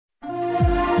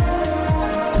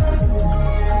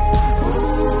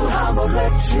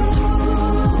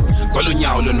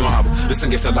kwalonyawo lonwabo bese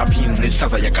ngesalapha ingce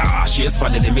ihlaza yakashi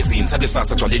esivalele emizini sathi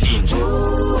sasa gcwale linje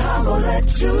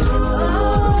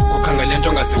ukhangele into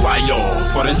ongaziwayo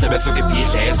for endlebe soke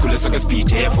ibhidle esikhule soke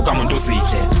sibhidhe fuka umuntu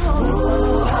uzidle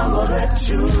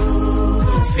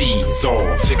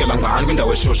sizo fikela ngani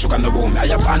kwindawo eshushu kanobomi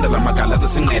ayabanda lamagala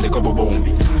zesinqele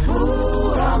kobobomi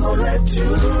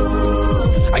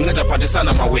anceda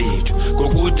phathisana mawethu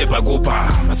ngokude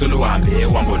bhakupha masoluhambe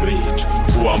uhambo lwethu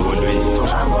uhambo lwethu.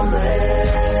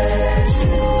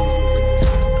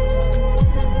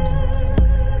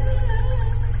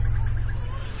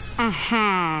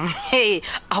 Hey,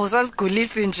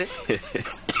 awusasigulisi nje.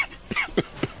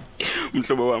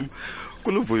 Mhlobo wami,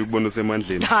 kunovuyo ukubona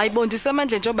usemandleni. Hayi bondisa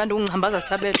amandla nje abantu ungcambaza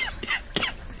sabelo.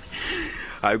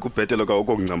 Hayi kubhetela ka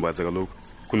ukungcambaza kaloku.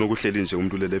 Kunokuhleli nje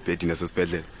umuntu lele bed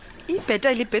nasesibhedlela.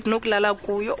 Ibhetela ibed nokulala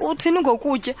kuyo. Uthini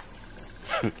ngokutya?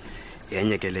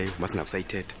 Yenye ke leyo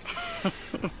masingabusayithetha.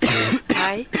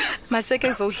 Hayi, maseke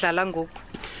izodlala ngoku.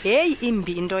 Hey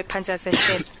imbi into ephansi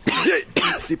yasehlela.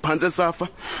 Siphanze safa.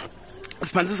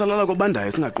 Siphanze salala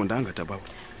kobandayo singaqondanga dabawo.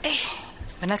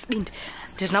 Wena Sibindi,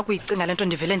 ndina kuyicinga lento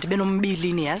ndivele ndibe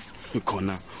nombilini yazi.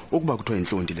 Ikhona ukuba kuthiwa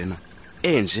inhlondi lena.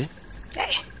 Enje?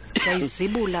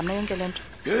 Ngiyizibula mina yonke lento.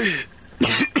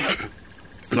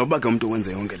 Noba ke umuntu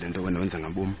wenza yonke lento wena wenza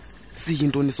ngabomi.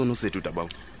 Siyintoni sono sethu dabawo?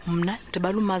 Mna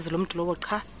ndibala umazi lo muntu lowo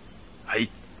qha. Hayi,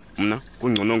 mna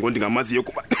kungcono ngondingamaziyo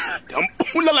kuba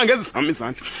ulala ngezizami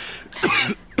izandla.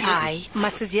 Hayi,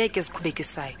 masiziyeke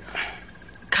sikhubekisayo.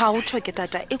 Khawutsho ke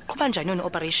tata, iqhuba njani yona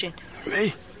operation?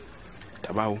 Hey.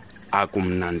 Dabawo,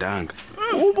 akumnandanga.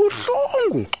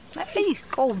 Ubuhlungu. Hey,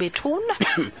 kowubethuna.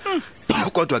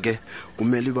 Kodwa ke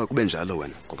kumele uba kube njalo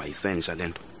wena ngoba yisensha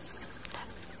lento.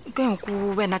 Ke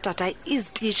ngoku wena tata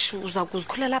izititshi uza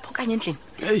kuzikhulela lapho kanye endlini.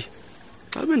 Hey.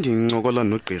 Xa bendincokola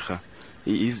nogqirha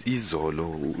izolo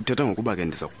uthetha ngokuba ke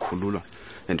ndiza kukhululwa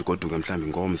endigoduke mhlawumbe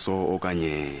ngomso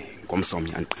okanye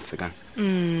ngomsomnye andiqinisekanga.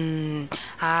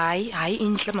 Hayi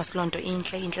inhle masilonto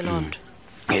inhle lonto.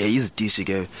 Izitishi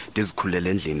ke ndizikhulele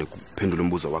endlini kuphendula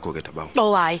umbuzo wakho ke dabawo.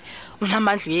 Oh hayi,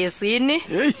 unamandla yesini.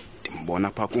 Hey,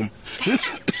 ndimbona pha kum.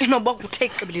 Inoba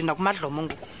kuthexibili nakumadlomo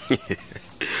ngoku.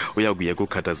 Uyakuyeka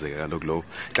ukhathazeka kaloku lo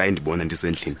xa indibona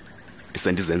ndisendlini.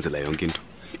 Isendizenzela yonke into.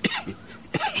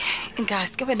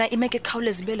 Ngaske wena imeke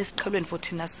khawuleza ibele siqhelweni for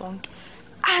thina sonke.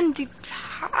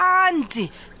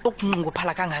 Andithandi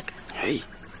ukunqunguphala kangaka. Hey,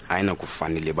 ayina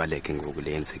kufanele baleke ngoku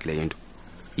le yenzekileyo into.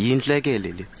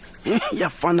 Yinhlekele le.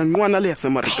 Yafana nqwana le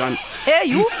yaseMarikana. Hey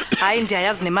you, hayi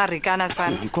ndiyayazi neMarikana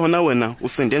sana. Khona wena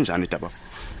usinde njani daba?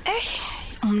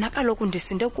 Mna kaloku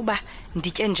ndisinde kuba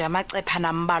nditye nje amacepha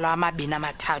nambalo amabini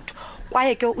amathathu.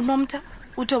 Kwaye ke unomtha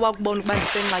uthe wakubona ukuba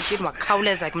ndisenxakini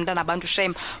wakhawuleza ke umntana abantu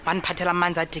shame waniphathela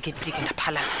amanzi adikidiki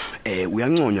ndaphalaza.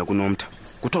 Uyanconywa kunomtha.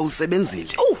 Kuthiwa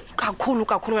usebenzile. Kakhulu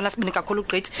wena Sibini kakhulu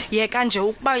gqithi. Yeka nje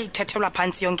ukuba ithethelwa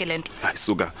phansi yonke lento. Hayi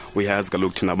suka, uyazi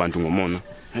kaloku thina abantu ngomona.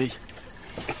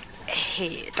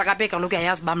 Hey, takabeka lokhu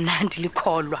uyayazi bamnandi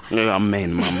likholwa.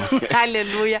 Amen mama.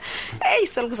 Hallelujah. Hey,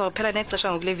 selikuzophela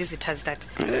nexesha ngokule visitors that.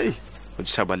 Hey,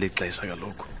 utshaba lexesha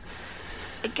kaloku.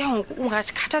 Ke ngoku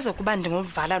ungathi khathaza kuba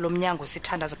ndingovala lo mnyango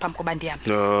sithandaza phambi koba ndihambe.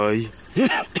 Hayi.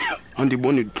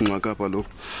 Andiboni ingxaka apha lo.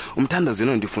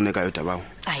 Umthandazelo ndifunekayo dabawo.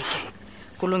 Hayi ke.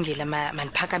 Kulungile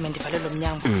maniphakame ndivale lo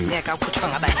mnyango. Ngeke akhutshwa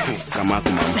ngabani. Kamako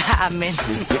mama. Amen.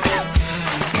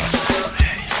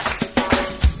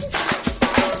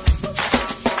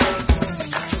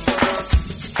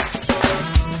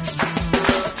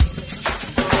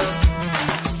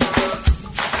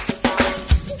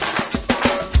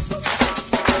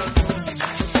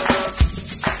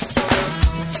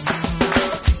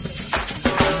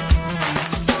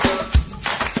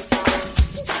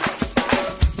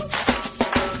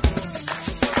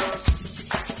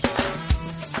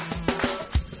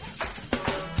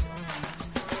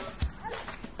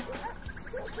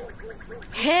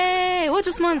 Hey,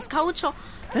 wathi Simonzi khawutsho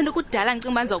lento kudala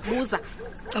ngicimba banza ukubuza.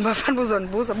 Abafana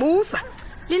uzonibuza, buza.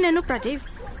 Linene uBra Dave?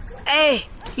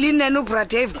 Linene uBra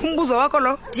Dave, kumbuzo wakho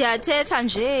lo? Ndiyathetha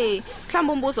nje.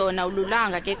 Mhlawumbe umbuzo wona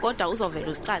ululanga ke kodwa uzovela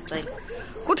uzicacela.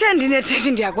 Kuthe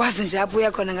ndinethethi ndiyakwazi nje apho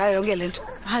uya khona ngayo yonke lento.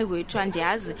 Hayi wethu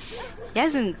andiyazi.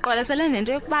 Yazi ngiqolasele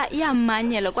nento yokuba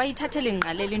iyamanyela kwaye ithathele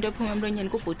ingqalelo into ephuma emlonyeni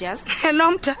kubhuti yazi.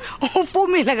 Nomtha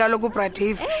ufumile kaloku uBra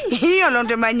Dave. Yiyo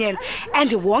lonto emanyela.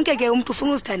 And wonke ke umuntu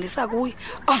ufuna uzithandisa kuye.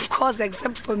 Of course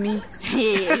except for me.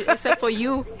 Yeah, except for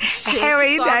you.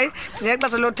 Ewe yindayi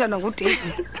ndinexesha lothanda nguDave.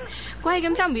 Kwaye ke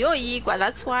mhlawumbe uyoyikwa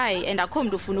that's why and akho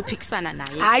umuntu ufuna uphikisana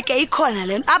naye. Hayi ke ikhona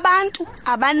lento abantu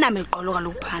abanamiqolo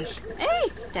kaloku phandle.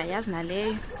 Ndiyayazi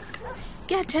naleyo.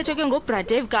 Kuyathethwa ke ngoBra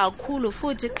Dave kakhulu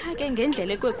futhi qha ke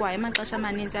ngendlela ekwekwayo emaxesha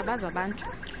amaninzi abaza abantu.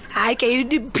 hayi ke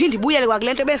iphinde ibuyele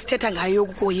kwakule nto besithetha ngayo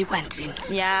yokukoyikwa ndini.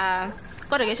 Ya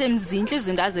kodwa ke shemzinhle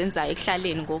izinto azenzayo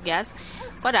ekuhlaleni ngoku yazi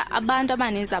kodwa abantu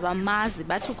abaninzi abamazi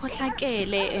bathi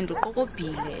ukhohlakele and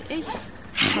uqokobhile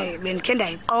Hey bendikhe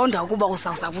ndayiqonda ukuba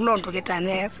usawuza kulonto ke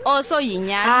Danef. so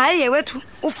yinyani Hayi wethu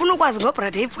ufuna ukwazi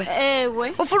ngoBradave wena?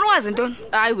 ewe Ufuna ukwazi intoni?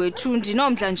 hayi wethu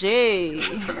ndinomdla nje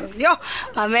Yo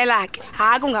mamela ke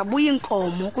hayi kungabuya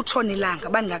inkomo kutshona ilanga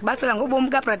bandingakubacela ngobomi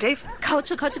kaBradave.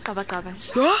 khawuthi qaba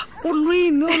nje Yo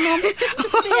ulwimi unomntu.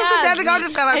 Udathi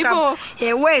kawuthi qaba.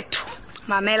 Wethu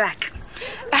mamela ke.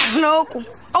 Lokhu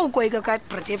awukoyika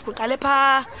kaBradave kuqale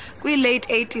pha kwi-late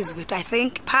 80s wethu I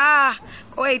think pha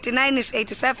ko-89ish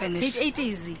 87ish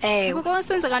 80s kuko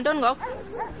senza kantoni ngoko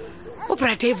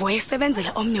uBradave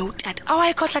wayesebenzela omnye utata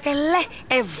awayekhohlakele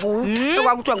evuka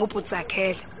ekwakuthiwa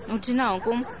ngubhutsakhele. uthina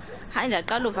kum hayi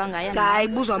ndaqala uva ngaye hayi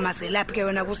buzwa mazelaphi ke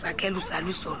wena kuzakhele uzalwa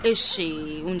isolo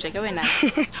unje ke wena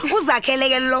uzakhele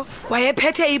ke lo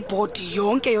wayephethe ibhodi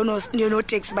yonke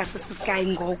yonoteksi basesisky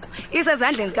ngoko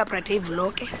isezandleni zikaBradave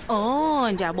lo ke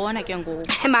ndiyabona ke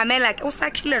ngoku mamela ke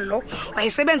usakhile lo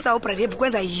wayesebenzisa uBradave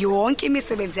kwenza yonke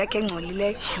imisebenzi yakhe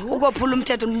engcolileyo ukophula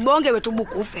umthetho bonke wethu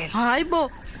ubuguvela. hayi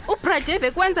bo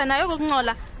uBradave kwenza nayo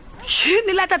kokungcola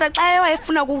Shini la tata xa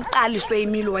wayefuna ukuqaliswe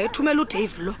imilo wayethumela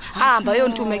uDave lo ahamba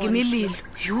yontumeka imililo.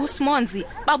 Smonzi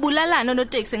babulalana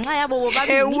noteksi nxa yabo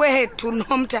bobabili. Wethu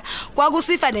nomtha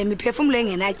kwakusifa nemiphefumulo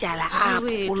engenatyala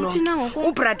apho kulonto.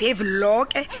 uBradave lo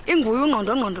ke inguye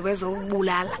ungqondo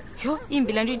bezokubulala.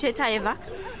 Imbi lento ithethayo eva.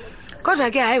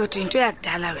 Kodwa ke hayi wethu into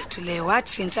yakudala wethu le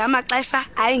watshintsha amaxesha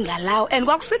ayingalawo and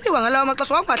kwakusiliwa ngalawo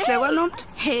amaxesha wangahlekwa nomtha.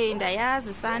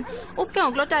 Ndayazi sana. Upke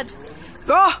ngokulotata.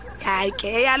 Hayi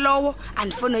ke yalowo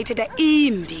andifuna uyithetha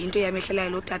imbi into yamehlelayo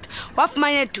lo tata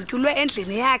wafumana edutyulwe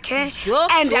endlini yakhe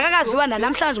and akakaziwa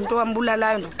namhlanje umuntu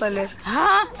owambulalayo ndikuxelela.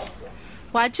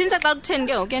 Watshintsha xa kutheni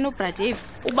ke ngoku yena uBradave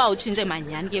uba utshintshe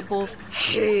manyani ke phofu.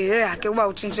 Ke uba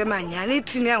utshintshe manyani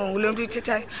ithini yangoku le nto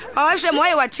uyithethayo awashe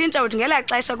moye watshintsha uthi ngela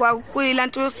xesha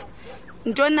kwakuyilantusi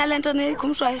ntoni nalento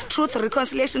nikhumshwayo Truth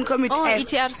Reconciliation Committee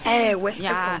ETRC ewe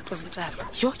esonto zinjalo.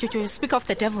 Yo speak of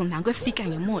the devil nango efika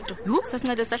ngemoto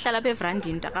sasincede sahlala apha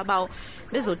evrandini ntakabawo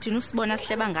bezothina usibona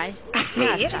sihleba ngaye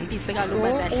asijampise kaloku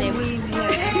basahleba.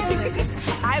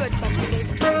 Hayi wethu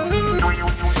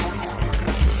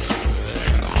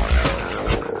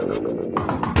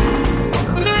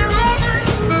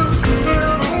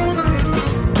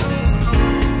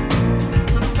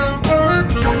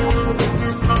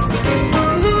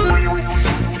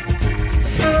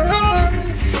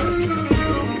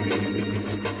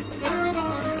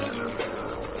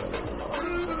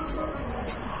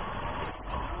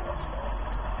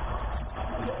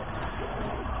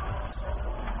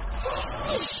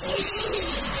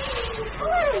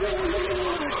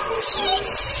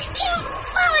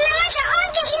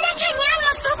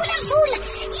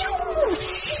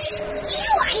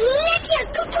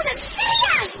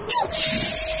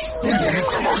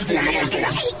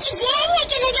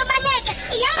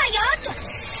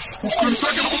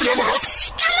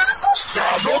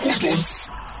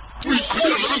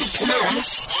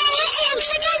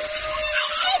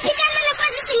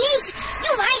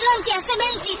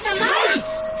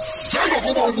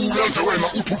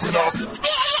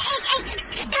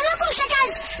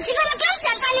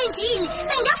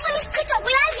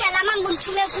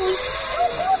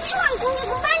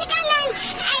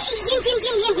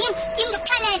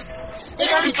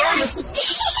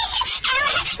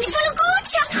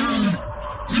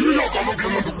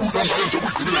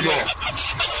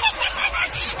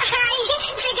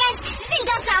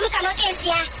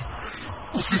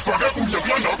usifake kunye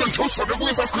kulanda ube nje usifake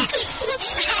kuye sasichitha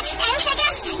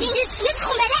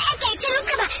ngisikhumele egethini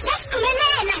ukuba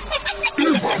lasikhumelela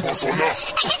imbamba zona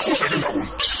usheke ndawoni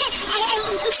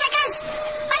mhlakazi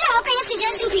balawoke yezinto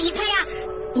ezimbili phaya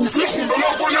ufikhumbela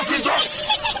kona zinja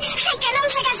kela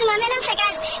mhlakazi mamela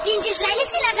mhlakazi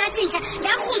ndizidlalisile zazinja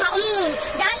ndahumba umncunu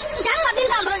ndangabi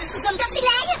imbambo zomuntu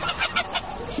ofilayo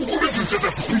izinto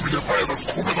ezazikhumbile phaya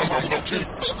zasikhumbe zambambo zawuthini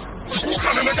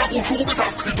ukhalele kakuhle ukuba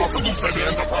sasichithwa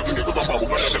sikusebenza phakathi ngekho zambambo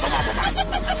ubalele kamama manje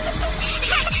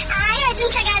hayi wethu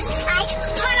mhlakazi hayi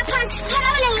thola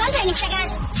unengqondweni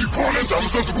mhlakazi ndikhona njani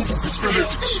senza ukuvuka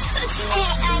isipeleti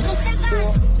mhlakazi